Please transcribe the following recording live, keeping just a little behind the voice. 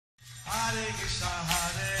Krishna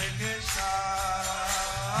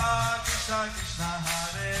Krishna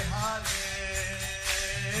Hare Hare,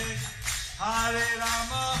 Hare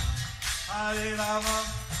Rama, Hare Rama,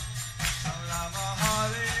 Rama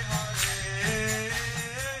Hare Hare.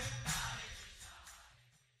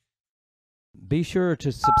 Be sure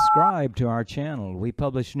to subscribe to our channel. We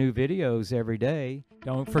publish new videos every day.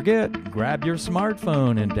 Don't forget, grab your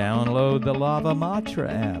smartphone and download the Lava Matra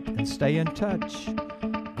app and stay in touch.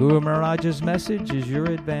 Guru Maharaj's message is your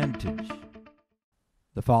advantage.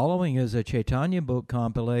 The following is a Caitanya book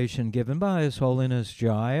compilation given by His Holiness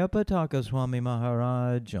Jayapataka Swami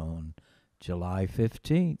Maharaj on July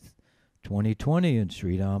 15th, 2020 in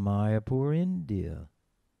Sridham, Mayapur, India.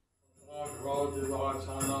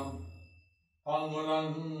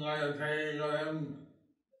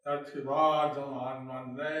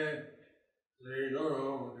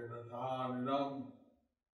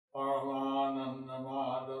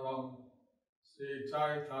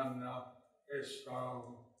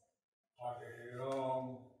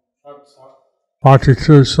 Bhakti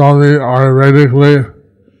Swami Ayurvedically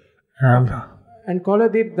and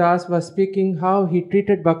Koladeep Das was speaking how he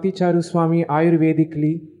treated Bhakti Charu Swami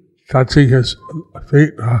Ayurvedically, touching his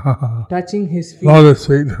feet, touching his feet, lotus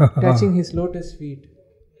feet, touching his lotus feet.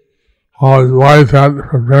 How his wife had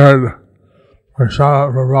prepared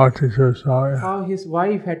prasadam for Bhakti Charu Swami. How his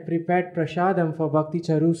wife had prepared prasadam for Bhakti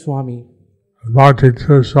Charu Swami. Bhakti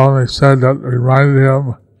Charu Swami said that reminded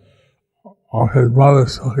him of his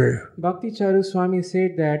mother's cooking. Bhakti Charu Swami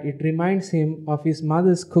said that it reminds him of his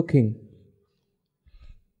mother's cooking.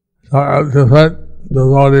 So different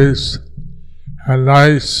devotees had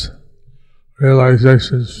nice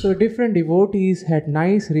realizations. So different devotees had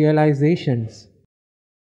nice realizations.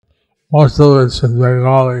 Most of it's in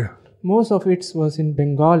Bengali. Most of it was in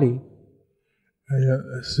Bengali. And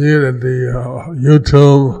you see it in the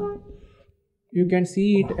YouTube. You can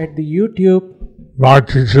see it at the YouTube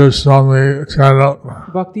Bhakti Charu Swami channel.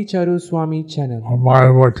 Bhakti Charu Swami channel. Or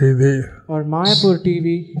Mayapur TV. Or Mayapur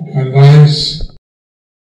TV. And nice.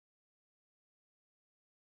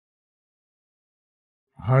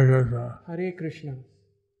 Hare Krishna. Hare Krishna.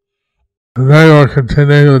 Today we're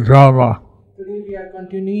continuing the drama. Today we are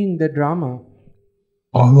continuing the drama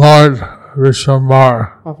of Lord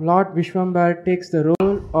Visvambhara. Of Lord Visvambhara takes the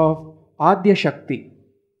role of Adyasakti.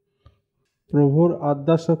 প্রভুর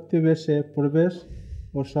আদ্যাশক্তি বেশে প্রবেশ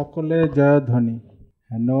ও সকলে জয়ধ্বনি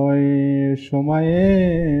হেনই সময়ে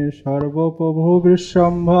সর্বপ্রভু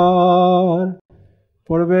বিশ্বম্ভর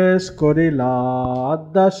প্রবেশ করিলা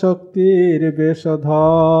আদ্যাশক্তির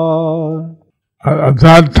বেশধর।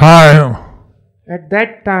 At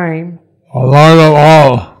that time,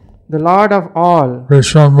 the Lord of all,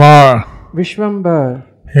 Visvambhara,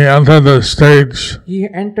 he entered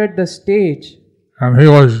the stage. And he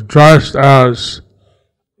was dressed as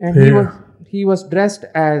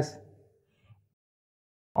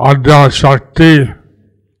Adyasakti,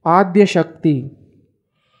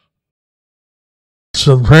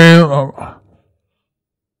 supreme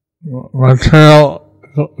material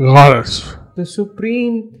goddess. The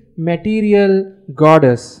supreme material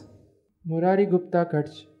goddess. Murari Gupta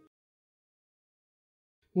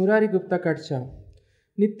Karcha.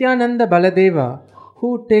 Nityananda Baladeva,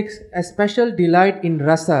 who takes a special delight in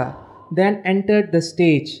rasa, then entered the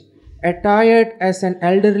stage. Attired as an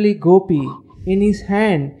elderly gopi, in his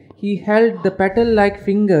hand he held the petal-like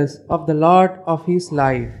fingers of the Lord of his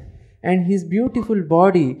life, and his beautiful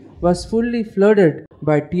body was fully flooded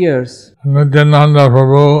by tears. Nityananda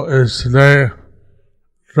Prabhu is today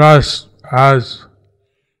dressed as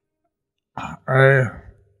a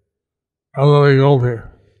elderly gopi.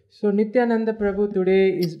 So Nityananda Prabhu today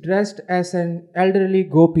is dressed as an elderly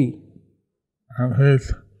gopi. And he's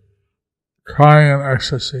crying in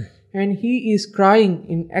ecstasy. And he is crying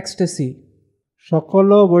in ecstasy. সকল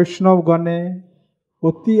বৈষ্ণবগণে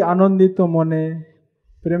অতি আনন্দিত মনে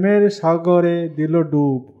প্রেমের সাগরে দিল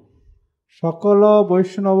ডুব। সকল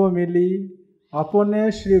বৈষ্ণব মিলি আপনে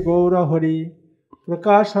শ্রী গৌর হরি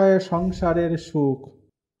প্রকাশ হয় সংসারের সুখ।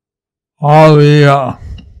 All the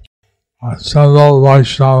assembled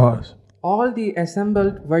Vaishnavas. All the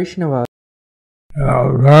assembled Vaishnavas. In a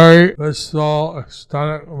very blissful,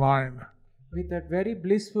 ecstatic mind. With a very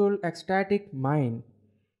blissful, ecstatic mind.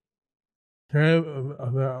 They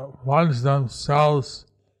plunged themselves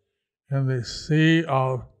in the sea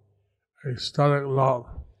of ecstatic love.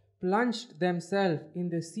 Plunged themselves in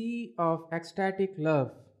the sea of ecstatic love.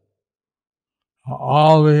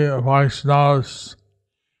 All the Vaishnavas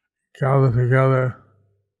gathered together.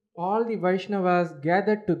 All the Vaishnavas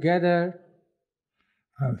gathered together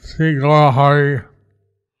and Sri Gaura Hari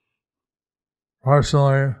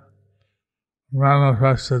personally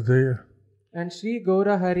manifested the And Sri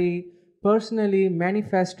Gaurahari personally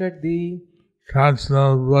manifested the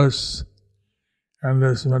transcendental bliss in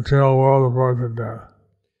this material world of birth and death.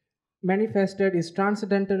 manifested his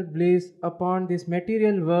transcendental bliss upon this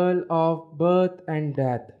material world of birth and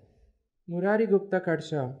death. Murari Gupta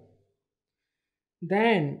Karsha.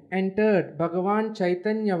 Then entered Bhagavan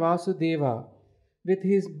Caitanya Vasudeva with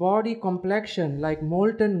his body complexion like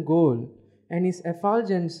molten gold and his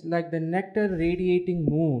effulgence like the nectar radiating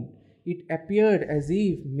moon. It appeared as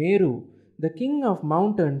if Meru, the king of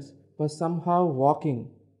mountains, was somehow walking.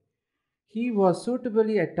 He was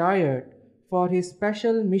suitably attired for his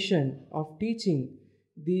special mission of teaching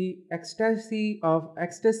the ecstasy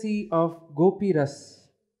of Gopi Ras.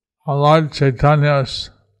 Our Lord Chaitanya's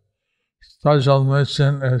special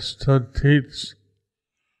mission is to teach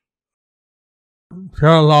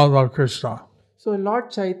pure love of Krishna. So Lord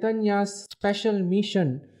Chaitanya's special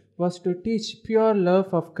mission was to teach pure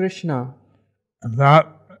love of Krishna. And that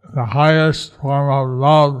the highest form of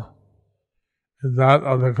love is that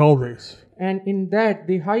of the gopis. And in that,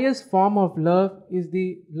 the highest form of love is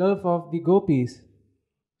the love of the gopis.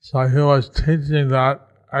 So he was teaching that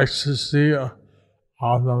ecstasy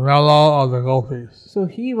of the mellow of the gopis. So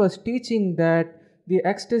he was teaching that the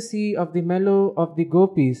ecstasy of the mellow of the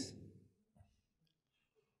gopis.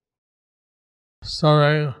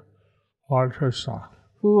 Serving Lord Krishna.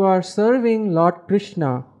 Who are serving Lord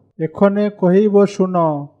Krishna. এখনে কহিব শুন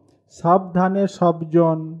সাবধানে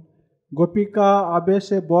সবজন গোপিকা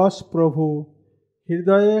আবেশে বস প্রভু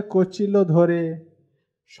হৃদয়ে কচিল ধরে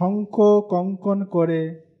শঙ্খ কঙ্কন করে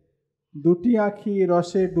দুটি আঁখি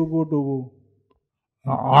রসে ডুবু ডুবু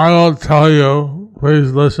I will tell you, please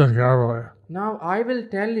listen carefully. Now I will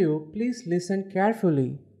tell you, please listen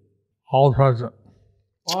carefully. All present.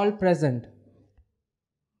 All present.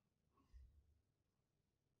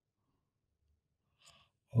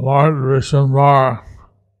 Lord Visvambhara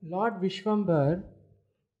Lord Visvambhara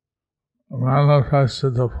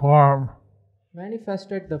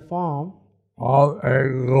manifested the form of a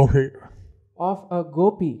gopi. Of a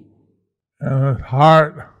gopi.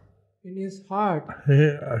 In his heart,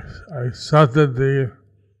 he accepted the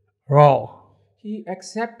role. He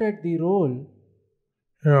accepted the role.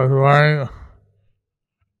 He was wearing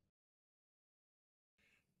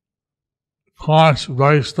conch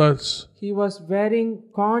bracelets He was wearing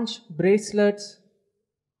conch bracelets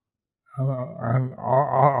and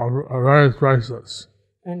various bracelets.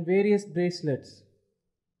 and various bracelets.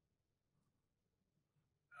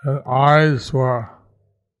 His eyes were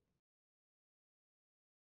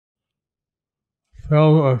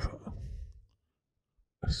filled with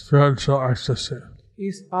spiritual ecstasy.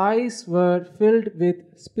 His eyes were filled with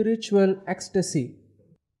spiritual ecstasy.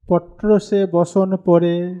 পত্রসে বসন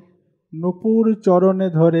পরে নুপুর চরণে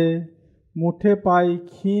ধরে মুঠে পাই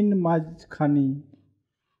ক্ষীণ মাঝখানি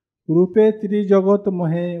রূপে ত্রিজগৎ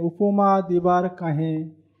মোহে উপমা দিবার কাহে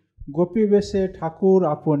গোপী বেশে ঠাকুর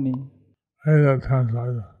আপনি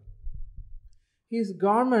His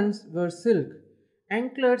garments were silk,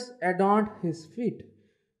 anklets adorned his feet.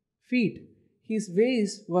 His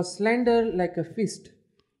waist was slender like a fist.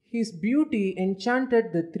 His beauty enchanted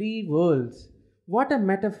the three worlds. What a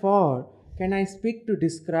metaphor can I speak to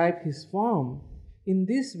describe his form? In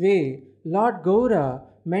this way, Lord Gaura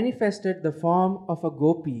manifested the form of a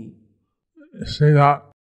gopi. See that?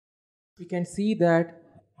 We can see that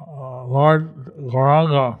Lord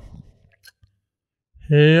Gauranga,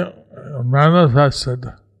 he manifested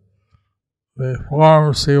the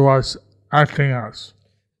forms he was acting as.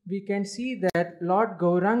 we can see that Lord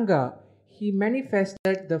Gauranga, he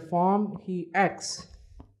manifested the form he acts.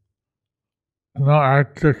 No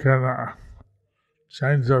actor can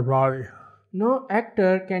change their body. No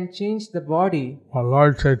actor can change the body, But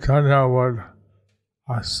Lord Chaitanya would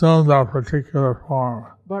assume that particular form.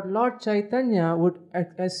 but Lord Chaitanya would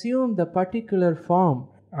assume the particular form.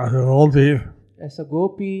 As a gopi, As a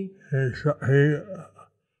gopi, he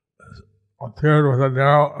appeared with a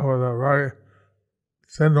very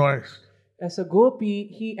thin waist. As a gopi,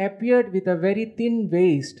 he appeared with a very thin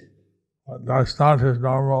waist. But that's not his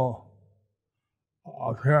normal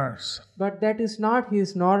appearance. But that is not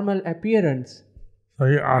his normal appearance. So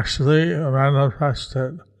he actually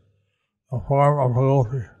manifested the form of a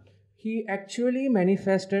gopi. He actually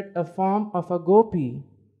manifested a form of a gopi.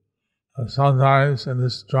 And sometimes in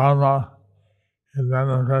this drama, he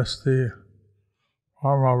manifests the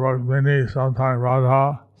form of Rukmini, sometimes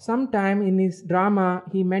Radha. Sometime in his drama,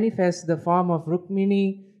 he manifests the form of Rukmini,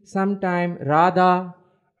 sometime Radha,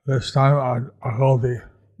 This time a gopi.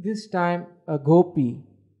 this time a gopi.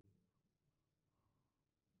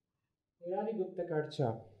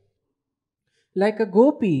 Like a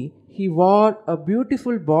gopi, he wore a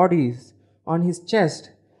beautiful bodies on his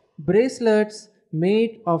chest, bracelets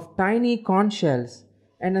made of tiny conch shells,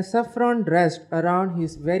 and a saffron dress around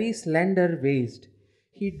his very slender waist.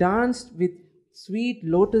 He danced with sweet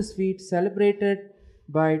lotus feet celebrated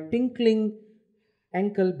by tinkling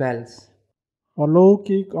ankle bells.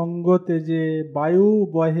 অলৌকিক অঙ্গ তেজে বায়ু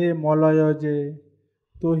বহে মলয় যে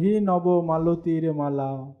তহি নব মালতীর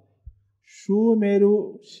মালা সুমেরু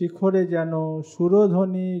শিখরে যেন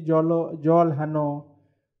সুরধ্বনি জল হেন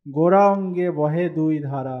গোরা অঙ্গে বহে দুই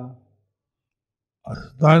ধারা The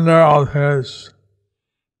splendor of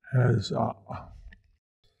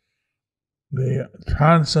the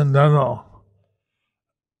transcendental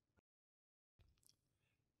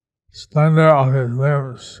splendor of his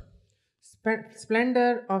limbs.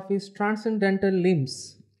 Splendor of his transcendental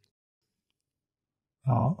limbs.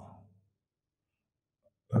 Now,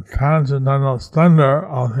 the transcendental splendor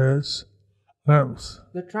of his limbs.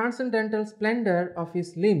 The transcendental splendor of his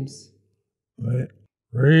limbs. The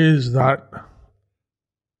breeze that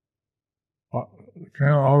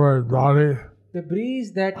came over his body. The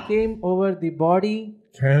breeze that came over the body.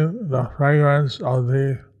 Came the fragrance of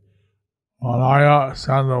the Malaya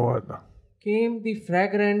sandalwood. Came the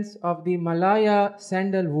fragrance of the Malaya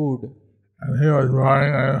sandalwood. And he was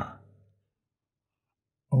wearing a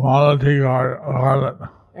malati garland.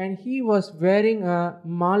 And he was wearing a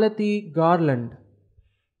malati garland.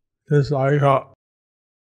 Just like a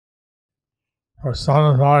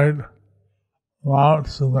personified Mount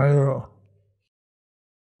Sumeru.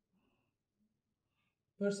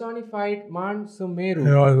 Personified Mount Sumeru.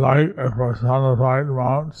 He was like a personified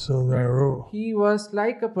Mount Sumeru. He was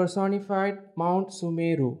like a personified Mount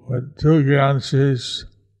Sumeru. With two Ganges,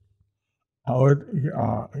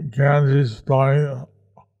 Ganges flowing.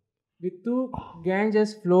 With two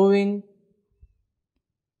Ganges flowing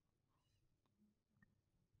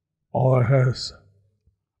over his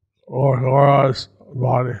Lord Gaura's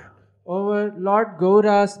body. Over Lord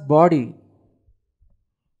Gaura's body.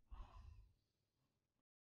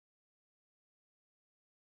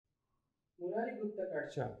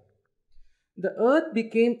 The earth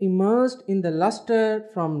became immersed in the luster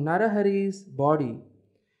from Narahari's body,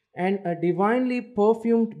 and a divinely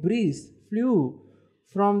perfumed breeze flew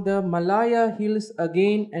from the Malaya hills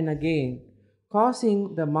again and again,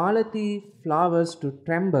 causing the malati flowers to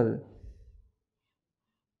tremble.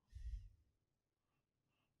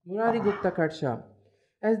 Murari Gupta Katsha.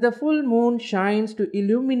 As the full moon shines to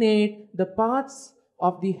illuminate the paths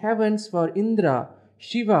of the heavens for Indra,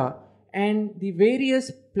 Shiva, and the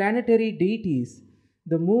various planetary deities,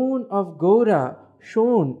 the moon of Gaura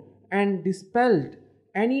shone and dispelled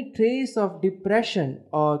any trace of depression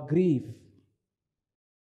or grief.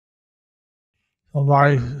 So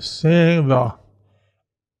by seeing the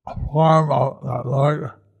form of the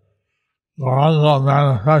Lord Gauranga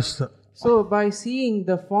manifested, So by seeing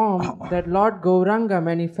the form that Lord Gauranga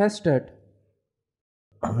manifested,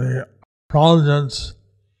 the effulgence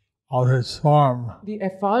of his form the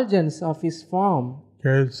effulgence of his form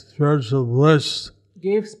gave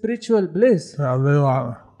spiritual bliss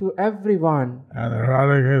to everyone and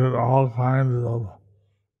eradicated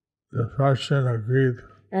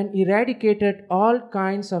all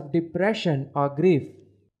kinds of depression or grief.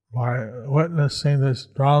 By witnessing this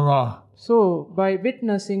drama, So, by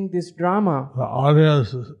witnessing this drama, the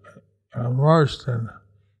audience is immersed in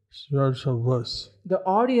spiritual bliss. The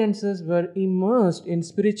audiences were immersed in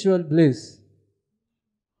spiritual bliss.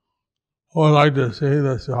 Who would like to see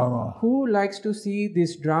this drama? Who likes to see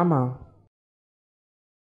this drama?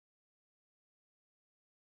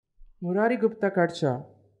 Murari Gupta Katsha.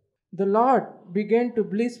 The Lord began to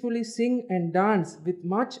blissfully sing and dance with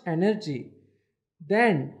much energy.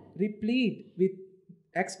 Then, replete with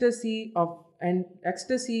ecstasy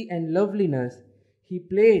and loveliness, he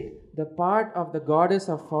played the part of the goddess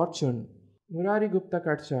of fortune. Murari Gupta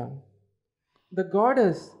Katsha. The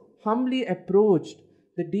goddess humbly approached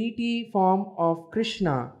the deity form of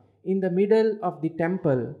Krishna in the middle of the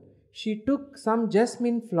temple. She took some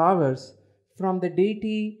jasmine flowers from the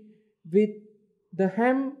deity with the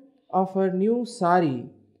hem of her new sari,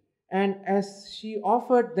 and as she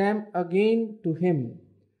offered them again to him,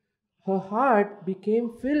 her heart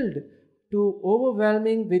became filled to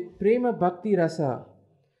overwhelming with prema bhakti rasa,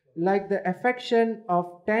 like the affection of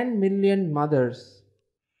 10 million mothers.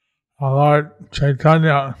 Lord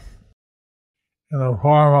Caitanya, in the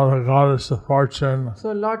form of the goddess of fortune,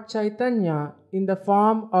 So Lord Caitanya, in the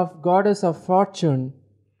form of goddess of fortune,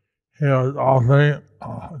 he was offering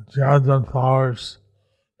jasmine flowers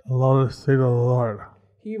to the lotus feet of the Lord.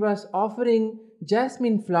 he was offering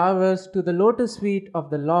jasmine flowers to the lotus feet of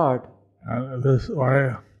the Lord. And in this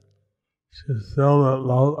way, she's filled with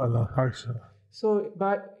love and affection. So,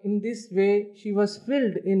 in this way, she was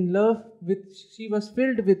filled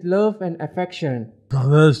with love and affection. So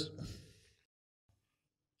this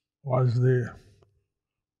was the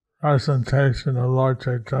presentation of Lord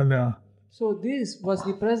Caitanya, So this was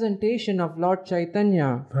the presentation of Lord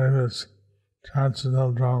Caitanya famous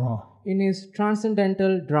transcendental drama. in his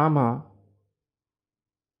transcendental drama.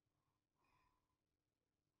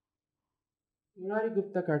 Murari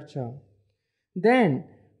Gupta Karcha. Then,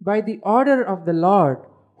 by the order of the Lord,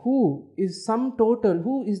 who is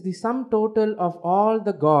the sum total of all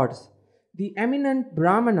the gods, the eminent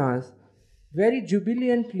Brahmanas very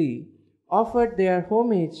jubilantly offered their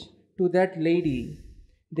homage to that lady.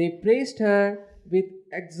 They praised her with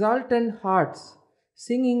exultant hearts,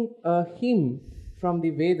 singing a hymn from the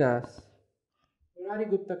Vedas. Murari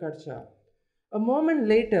Gupta Karcha. A moment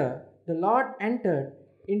later, the Lord entered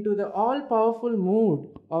into the all-powerful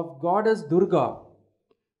mood of Goddess Durga.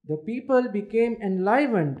 The people became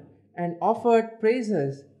enlivened and offered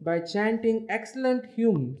praises by chanting excellent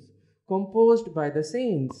hymns composed by the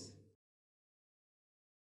saints.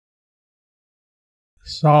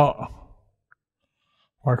 So,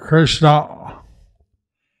 for Krishna,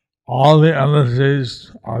 all the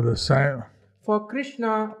energies are the same. For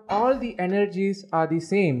Krishna, all the energies are the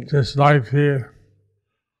same. Just like the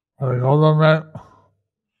government,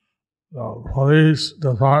 the police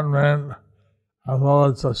department, as well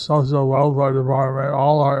as the social welfare department,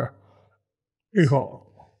 all are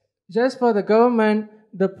equal. Just for the government,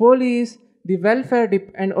 the police,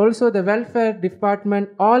 the and also the welfare department,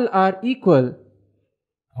 all are equal.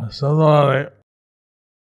 Similarly,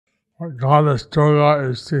 Goddess Durga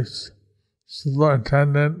is the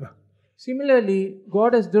superintendent. Similarly,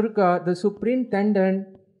 Goddess Durga, the superintendent,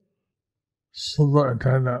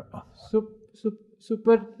 Superintendent.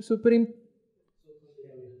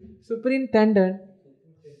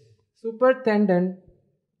 Superintendent,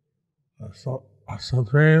 A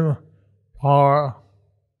supreme power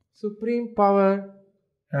supreme power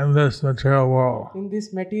in this material world. in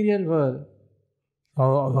this material world.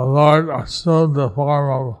 So the Lord assumed the form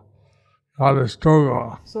of Goddess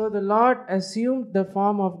Durga. So the Lord assumed the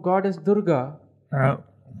form of Goddess Durga. And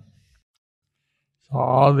so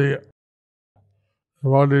all the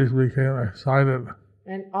devotees became excited,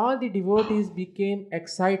 And all the devotees became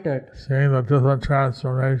excited, seeing the different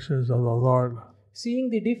transformations of the Lord. seeing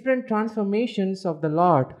the different transformations of the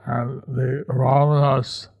Lord. And the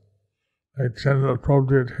Brahmanas, they chanted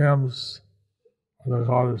appropriate hymns for the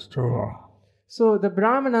Goddess Durga. So the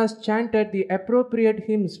Brahmanas chanted the appropriate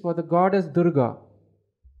hymns for the Goddess Durga.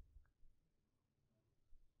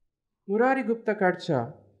 Murari Gupta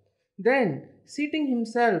Karcha. Then, seating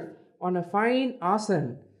himself on a fine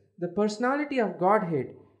asan, the personality of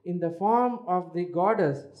Godhead in the form of the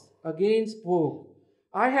goddess again spoke.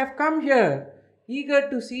 I have come here, eager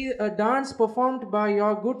to see a dance performed by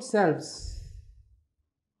your good selves.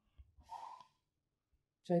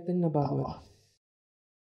 Chaitanya Bhagavat.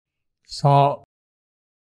 So,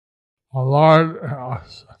 the Lord,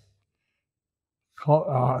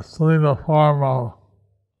 assuming the form of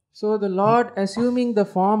So the Lord, assuming the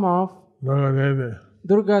form of Durga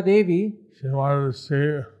Durga Devi, Devi, she wanted to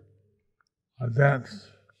see a dance.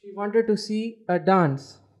 she wanted to see a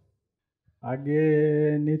dance. আগে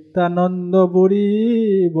নিত্যানন্দ বুড়ি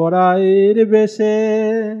বরাইর বেশে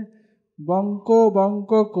বঙ্ক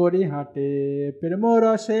বঙ্ক করি হাঁটে প্রেম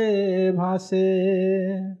রসে ভাসে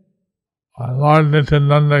Lord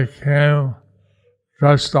Nityananda came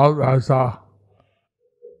dressed up as a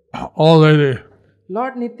old lady.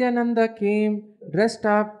 Lord Nityananda came dressed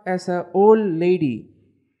up as an old lady.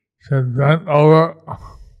 She bent over,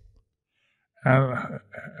 and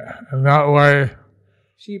in that way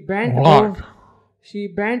She bent walked,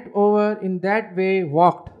 over in that way,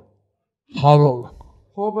 walked,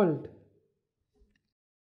 hobbled.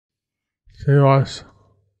 She was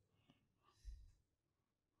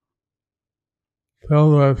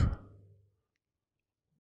filled with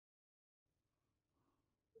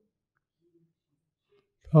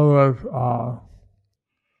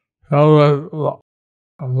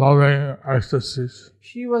loving ecstasies.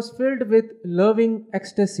 She was filled with loving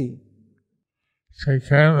ecstasy. She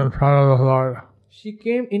came in front of the Lord She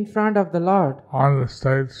came in front of the Lord on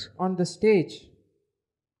the stage.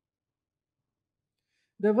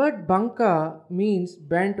 The word banka means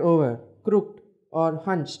bent over, crooked, or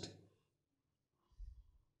hunched.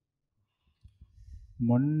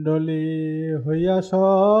 মণ্ডলী হইয়া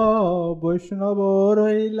সব বৈষ্ণব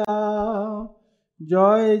রইলা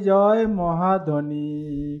জয় জয় মহাধ্বনি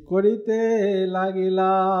করিতে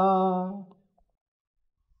লাগিলা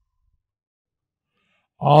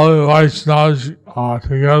all the Vaishnavas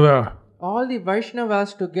together. All the Vaishnavas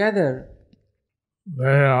together.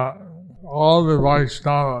 They all the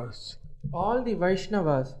Vaishnavas All the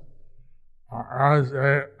Vaishnavas as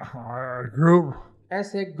a group as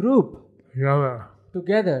a group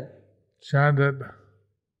together chanted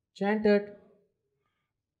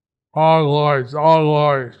all glories,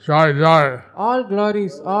 Jai Jai, all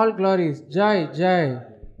glories, Jai Jai,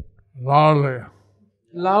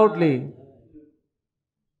 loudly.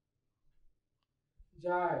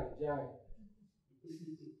 Jai Jai.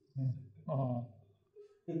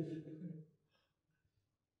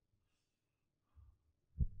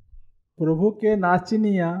 প্রভুকে না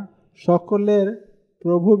চিনিয়া সকলের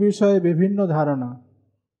প্রভু বিষয়ে বিভিন্ন ধারণা।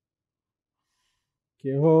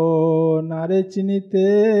 কেহ নারে চিনিতে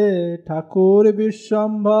ঠাকুর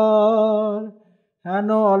বিশ্বম্ভর, হেন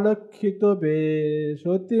অলক্ষিত বেশ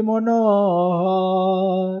অতি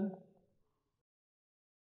মনোহর।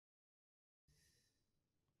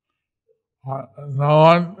 No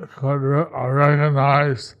one could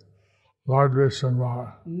recognize Lord Visvambhara.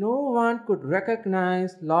 No one could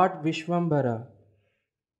recognize Lord Visvambhara.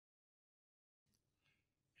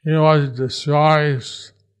 He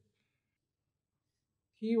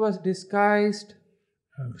was disguised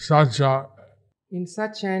in such a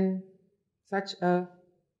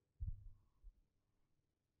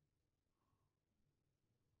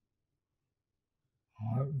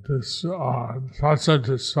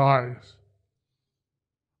disguise.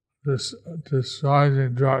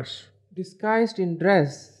 Disguised in dress.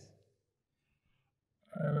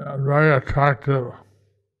 And very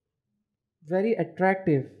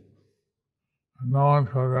attractive. No one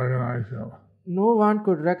could recognize him. No one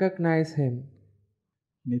could recognize him.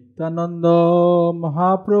 Nityananda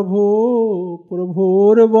Mahaprabhu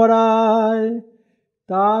প্রভুর বরায়,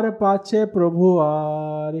 তার পাছে প্রভু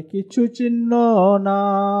আর কিছু চিহ্ন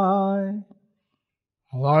নাই।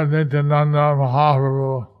 Lord Nityananda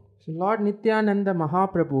Mahaprabhu, So Lord Nityananda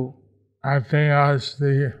Mahaprabhu, acting as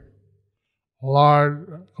the Lord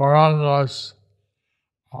Gauranga's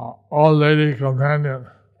old lady companion,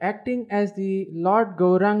 acting as the Lord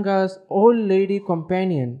Gauranga's old lady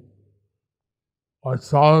companion, was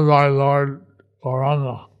followed by Lord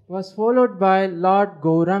Gauranga. Was followed by Lord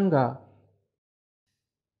Gauranga.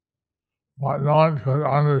 But no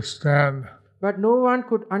one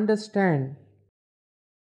could understand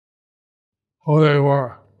who they were.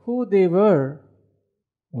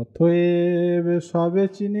 অতএব সবে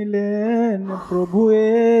চিনিলেন প্রভু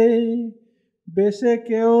এই, বেশে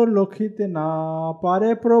কেউ লক্ষিতে না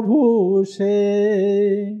পারে প্রভু সে।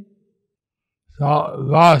 So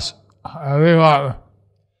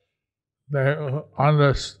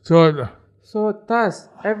thus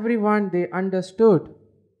everyone they understood.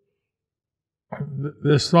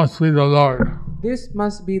 This must be the Lord. This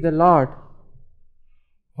must be the Lord.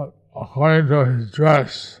 But according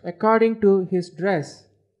to his dress,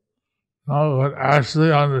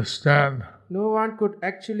 no one could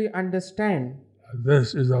actually understand. This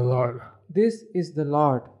is the Lord. This is the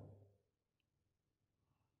Lord.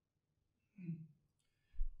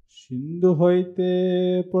 সিন্ধু হইতে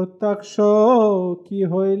প্রত্যক্ষ কি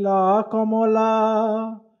হইলা কমলা,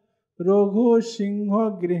 রঘু সিংহ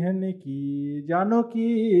গৃহিণী কি জানকী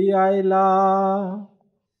আইলা।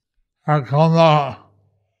 And Kamala,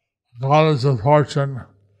 goddess of fortune,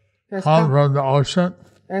 come from the ocean.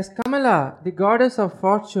 As Kamala, the goddess of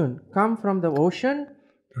fortune, come from the ocean.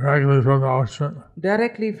 Directly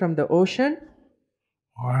from the ocean.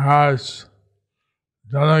 Or has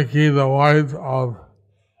Janaki, the wife of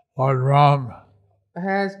Lord Ram.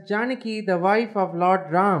 Has Janaki, the wife of Lord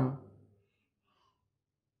Ram.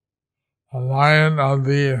 The lion of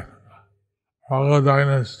the Raghu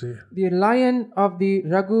dynasty. The lion of the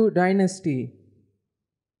Raghu dynasty.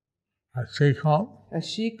 Has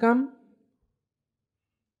she come?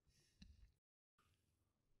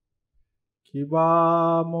 কিবা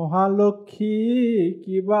মহালক্ষ্মী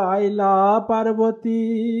কিবা আইলা পার্বতী,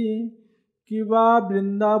 কিবা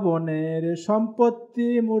বৃন্দাবনের সম্পত্তি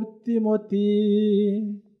মূর্তিমতী।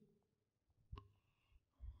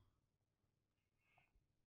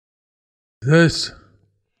 This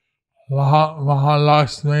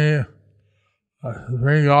Mahalakshmi, the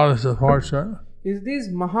supreme goddess of fortune. Is this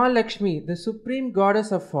Mahalakshmi, the supreme goddess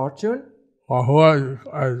of fortune? Or who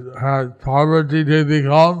has Parvati Devi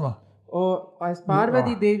come? Or has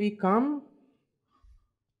Parvati Devi come?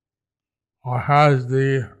 Or has the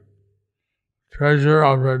treasure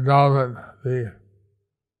of Vrindavan,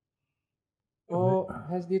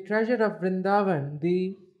 has the treasure of Vrindavan, the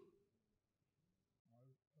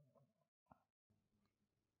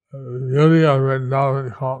beauty of Vrindavan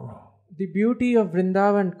come? the beauty of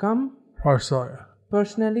Vrindavan come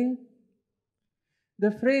personally.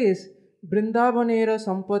 The phrase Vrindavanera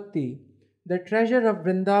Sampatti, the treasure of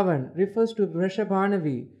Vrindavan, refers to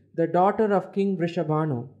Vrishabhanavi, the daughter of King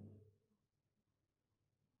Vrishabhanu.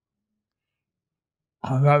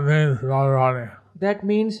 That means Radharani. That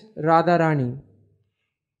means Radharani.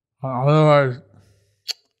 In other words,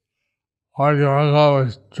 Lord Gauranga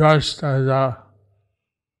was dressed as a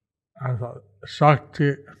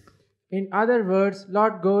Shakti. In other words,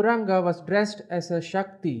 Lord Gauranga was dressed as a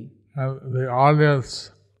Shakti. And the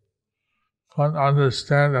audience couldn't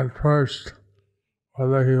understand at first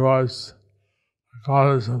whether he was a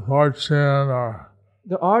goddess of fortune or...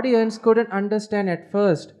 The audience couldn't understand at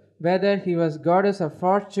first whether he was goddess of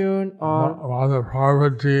fortune or Mother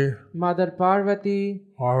Parvati Mother Parvati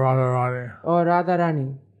or Radharani. or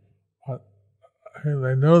Radharani. But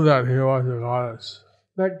they knew that he was a goddess.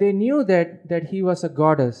 But they knew that he was a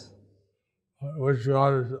goddess. Which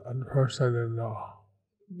goddess at first they didn't know.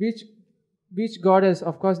 Which goddess,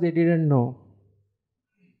 of course, they didn't know.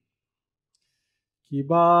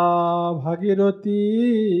 কিবা ভাগীরথী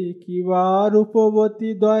কিবা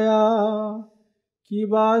রূপবতী দয়া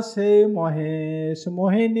কিবা সেই মহেশ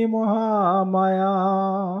মোহিনী Mahamaya.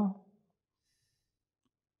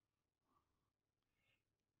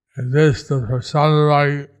 Is this the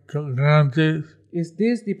personified Ganges? Is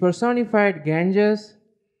this the personified Ganges?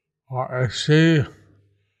 Or is she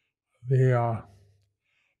the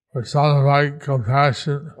personified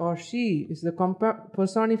compassion? Or she is the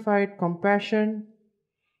personified compassion?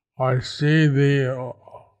 Or is she the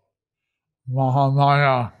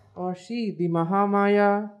Mahamaya? Or she the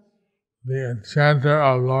Mahamaya? The enchanter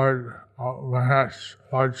of Lord Mahesh,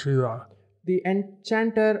 Lord Shiva. The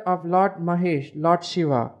enchanter of Lord Mahesh, Lord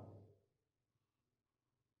Shiva.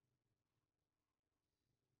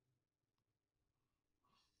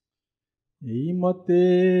 এই মতে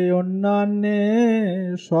অন্যান্যে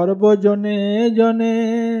সর্বজনে জনে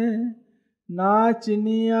না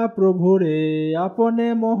চিনিয়া প্রভুরে আপনে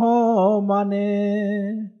মোহ মানে.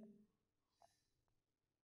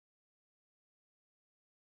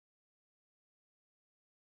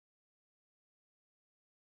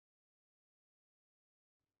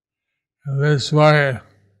 In this way,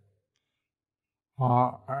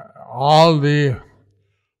 all the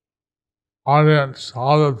audience,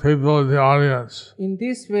 all the people in the audience, In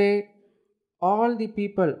this way, all the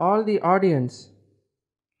people, all the audience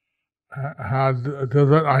had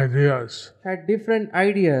different ideas, had different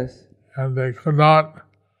ideas, and they could not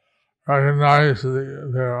recognize,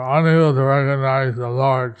 they were unable to recognize the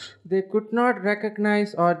Lord's. They could not recognize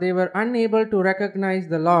or they were unable to recognize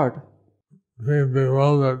the Lord. Being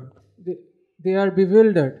bewildered. They are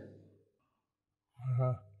bewildered.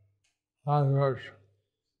 Last verse.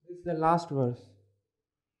 This is the last verse.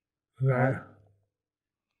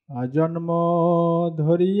 আজন্ম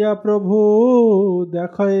ধরিয়া প্রভু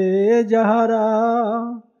দেখে যাহারা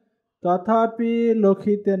তথাপি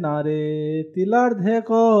লক্ষিতে নারে তিলার্ধে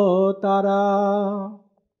কো তারা.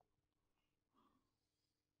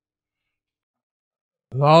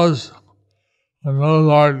 Those who know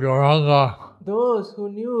Lord Gauranga Those who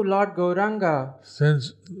knew Lord Gauranga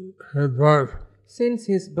since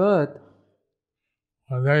his birth,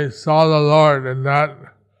 when they saw the Lord in that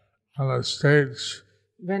on the stage,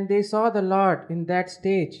 when they saw the Lord in that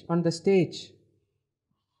stage, on the stage,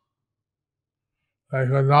 they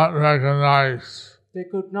could not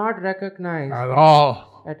recognize at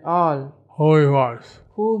all who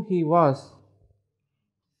he was.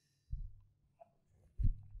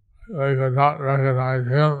 They could not recognize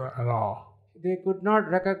him at all. They could not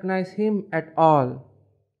recognize him at all.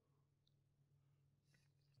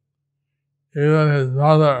 Even his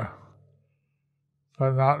mother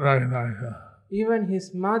could not recognize him. Even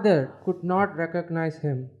his mother could not recognize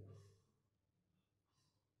him.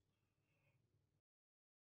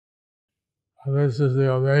 And this is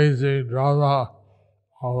the amazing drama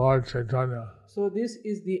of Lord Caitanya. So this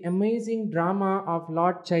is the amazing drama of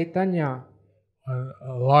Lord Caitanya. When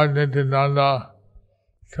Lord Nityananda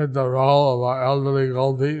took the role of an elderly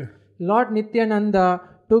gopi, Lord Nityananda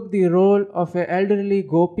took the role of an elderly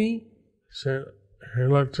gopi. He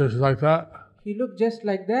looked just like that. He looked just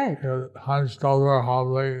like that. He was hunched over,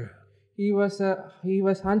 hobbling. He was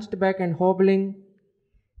hunched back and hobbling.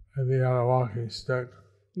 And he had a walking stick.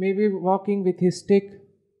 Maybe walking with his stick.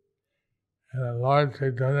 And Lord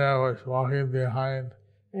Caitanya was walking behind.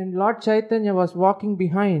 And Lord Caitanya was walking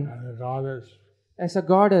behind. As a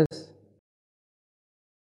goddess.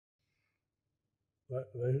 They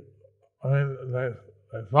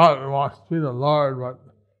thought it must be the Lord, but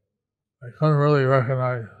they couldn't really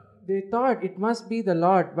recognize. They thought it must be the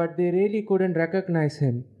Lord, but they really couldn't recognize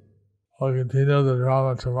him. We'll continue the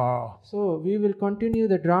drama tomorrow. So we will continue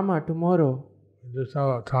the drama tomorrow. We just have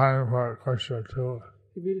a time for a question or two.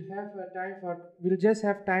 We'll just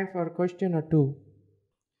have time for a question or two.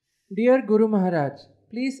 Dear Guru Maharaj,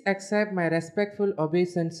 please accept my respectful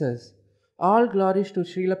obeisances. All glories to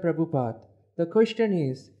Srila Prabhupada. The question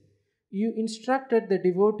is, you instructed the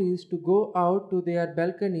devotees to go out to their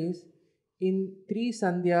balconies in 3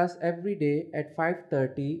 sandhyas every day at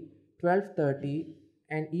 5:30, 12:30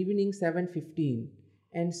 and evening 7:15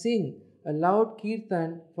 and sing a loud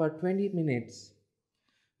kirtan for 20 minutes.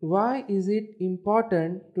 Why is it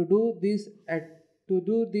important to do this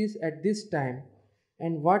at this time,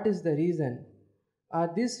 and what is the reason?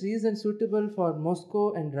 Are these reasons suitable for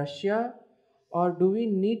Moscow and Russia, or do we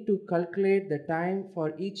need to calculate the time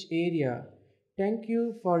for each area? Thank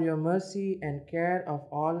you for your mercy and care of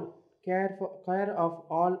all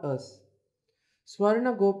us.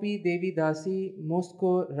 Swarna Gopi Devi Dasi,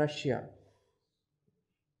 Moscow, Russia.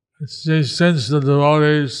 Since the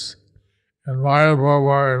devotees in Mayapur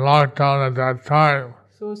were in lockdown at that time,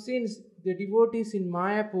 So since the devotees in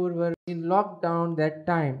Mayapur were in lockdown that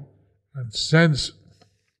time, and since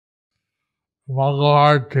Mongol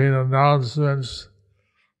Arti announcements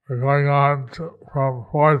were going on from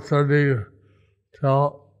 4:30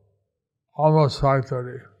 till almost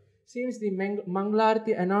 5:30. since the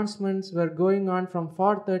Mangalarti announcements were going on from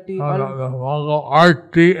 4:30, The Mongol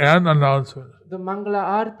Arti and announcements. the Mangala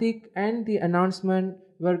Artik and the announcement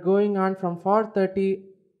were going on from 4:30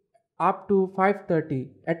 up to 5:30,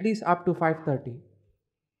 at least up to 5:30.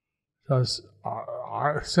 So,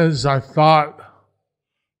 since I thought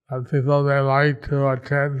that people may like to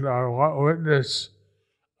attend or witness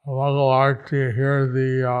Mongol Arti, hear the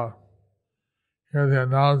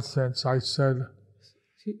announcements, I said,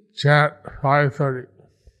 chant 5:30.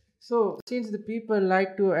 So, since the people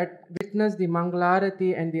like to witness the Mangalarati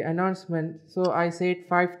and the announcement, so I said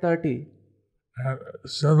 5:30. And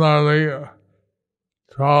similarly,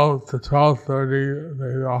 12 to 12:30,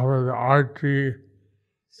 they offer the Arti.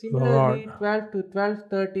 Similarly, 12 to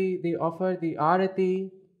 12:30, they offer the Arati.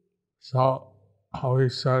 So we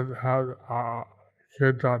said have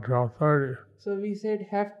Kirtan 12:30. So we said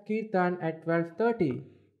have Kirtan at 12:30.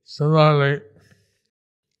 Similarly,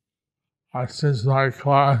 since my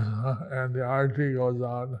class and the Arti goes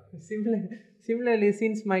on, Similarly,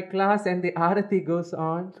 since my class and the Arati goes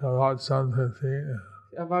on to about 7:15,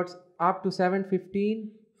 about up to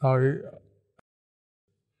 7:15,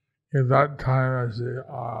 in that time as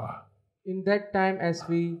in that time as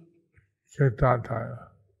we Kirtan time.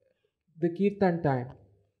 the Kirtan time.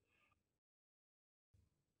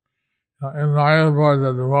 In Mayapur,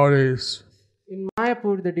 the devotees In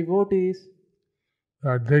Mayapur, the devotees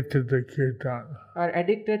are addicted to Kirtan. are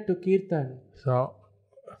addicted to Kirtan. So,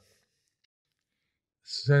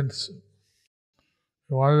 since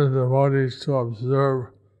we wanted the devotees to observe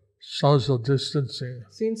social distancing,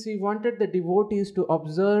 Since we wanted the devotees to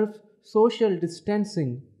observe social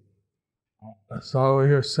distancing, so we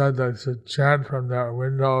have said that they should chant from their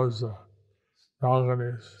windows,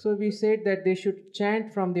 balconies. so we said that they should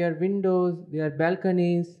chant from their windows, their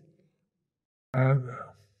balconies. And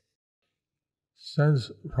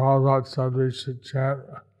since Prabhupada said we should chant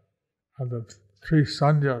at the 3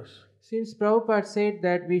 sandhyas, Since Prabhupada said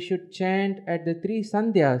that we should chant at the 3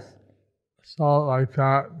 sandhyas, so like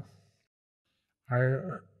that, I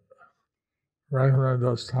recommend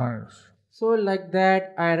those times. so like that,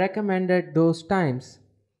 I recommended those times.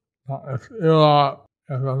 Now, if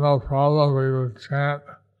there's no problem, we would chant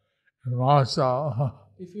in Moscow.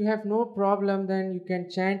 If you have no problem, then you can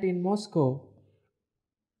chant in Moscow.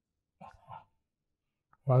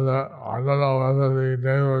 I don't know whether the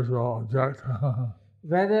neighbors will object.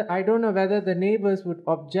 I don't know whether the neighbors would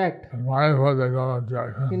object. In Mayapur, they don't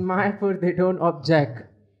object. In Mayapur, they don't object.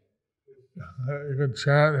 You can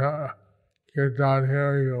chant Kirtan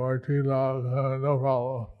here, you wear tilak, no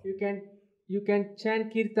problem. You can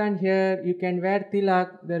chant Kirtan here, you can wear tilak,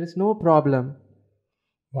 there is no problem.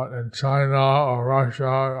 But in China or Russia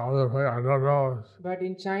or other places, I don't know But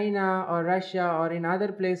in China or Russia or in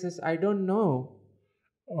other places, I don't know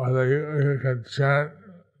whether you can chant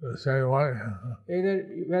the same way.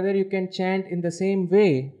 whether you can chant in the same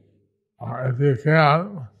way. If you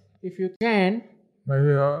can, If you can,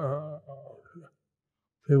 maybe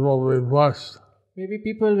people will be blessed maybe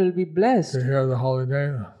people will be blessed to hear the holy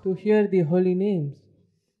name. to hear the holy names.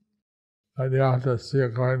 And you have to see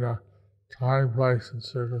according to time, place, and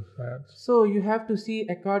circumstance. So you have to see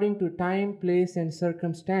according to time, place, and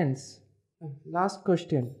circumstance. Last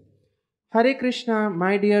question. Hare Krishna,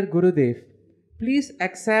 my dear Gurudev. Please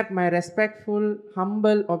accept my respectful,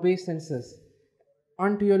 humble obeisances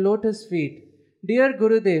onto your lotus feet. Dear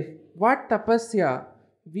Gurudev, what tapasya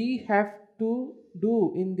we have to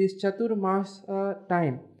do in this Chaturmasa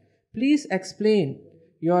time? Please explain.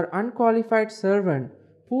 Your unqualified servant,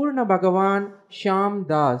 Purna Bhagavan Shyam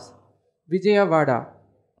Das, Vijayawada.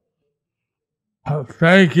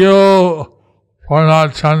 Thank you,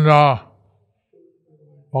 Purna Chandra,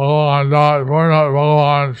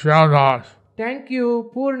 Bhagavan Shyam Das, Thank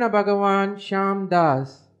you, Purna Bhagavan Shyam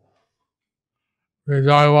Das,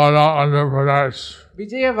 Vijayawada, Andhra Pradesh,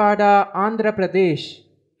 Vijayawada, Andhra Pradesh,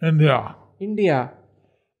 India. India.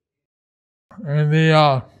 In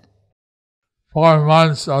the 4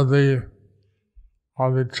 months of the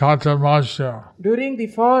Chaturmasya, During the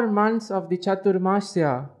 4 months of the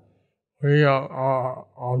Chaturmasya, we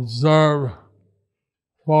observe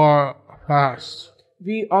 4 fasts.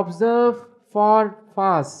 we observe 4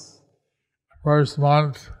 fasts. First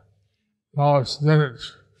month, no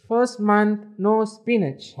spinach First month, no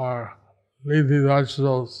spinach or leafy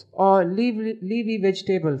vegetables. or leafy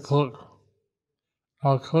vegetables Cook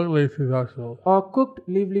leafy vegetables. or cooked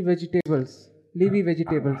leafy vegetables. Leafy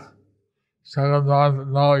vegetables. Second month,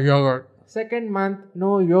 no yogurt. Second month,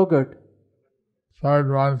 no yogurt. Third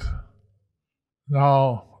month,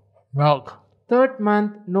 no milk. Third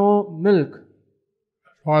month, no milk.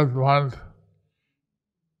 Fourth month,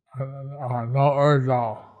 no urd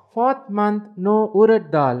dal. Fourth month, no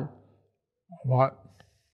urad dal. But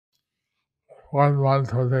fourth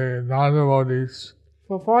month for the non-devotees,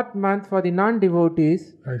 For fourth month, for the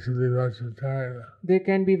non-devotees, they should be vegetarian. they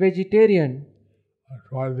can be vegetarian.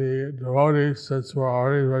 For the devotees, since we're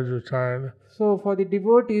already vegetarian, So for the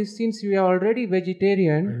devotees, since we are already we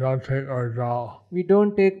vegetarian, don't take urd dal, we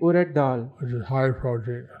don't take urad dal, which is high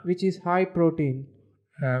protein. which is high protein.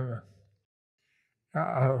 And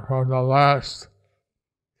from the last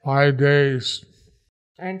 5 days,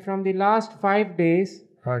 And from the last 5 days,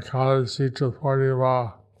 Ekadasi to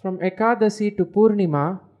Purnima, from Ekadasi to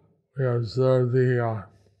Purnima, we observe the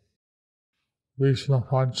Vishnu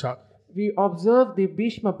Panchak we observe the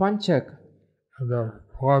Bhishma Panchak. and the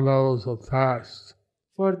 4 levels of fast.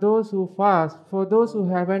 For those who fast, for those who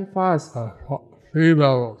haven't fast, 3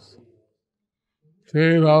 levels.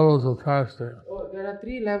 3 levels of fasting. there are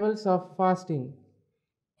 3 levels of fasting.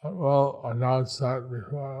 Well, announce that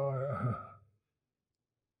before.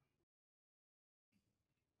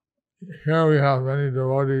 Here we have many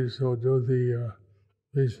devotees who do the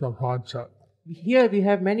Vishnu Panchak. Here we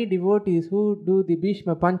have many devotees who do the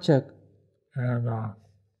Bhishma Panchak. And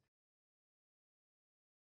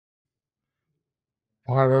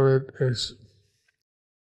part of it is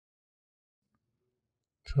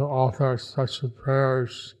to offer special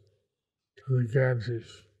prayers to the Ganges,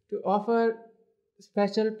 To offer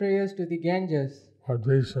special prayers to the Ganges or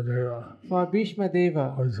Visvambhara, for Bhishma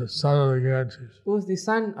Deva, who is the son of the Ganges. who is the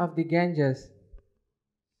son of the Ganges.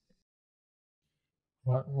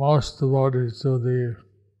 But most devotees do the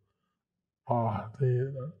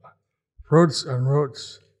fruits and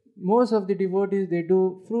roots. Most of the devotees, they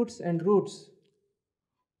do fruits and roots.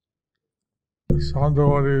 Some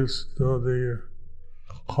devotees do the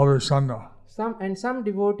Havisana, Some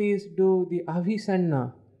devotees do the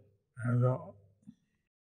Avisanna. and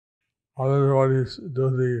other devotees do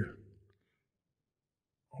the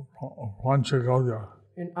Panchagavya.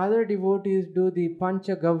 And other devotees do the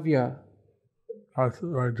Panchagavya. That's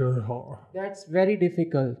very difficult. That's very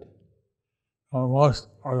difficult. Most,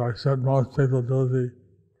 as I said, most people do the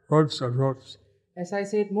fruits and roots. As I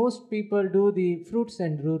said, most people do the fruits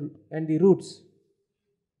and the roots.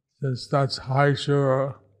 Since that's high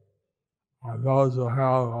sugar, those who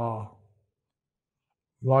have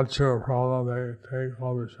blood sugar problem, they take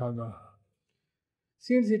Havisana.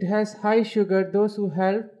 Since it has high sugar, those who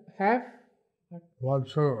have Blood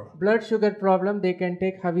sugar. blood sugar problem, they can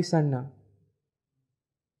take Havisanna.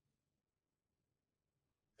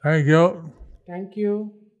 Thank you. Thank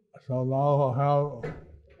you. So now we'll have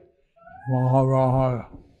Maharaja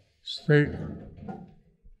speak.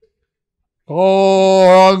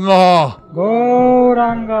 Gauranga!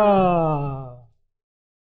 Gauranga.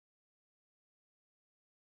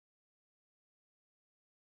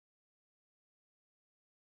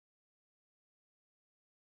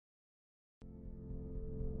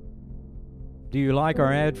 Do you like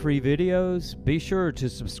our ad-free videos? Be sure to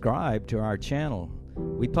subscribe to our channel.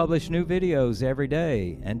 We publish new videos every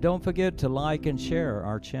day, and don't forget to like and share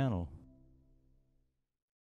our channel.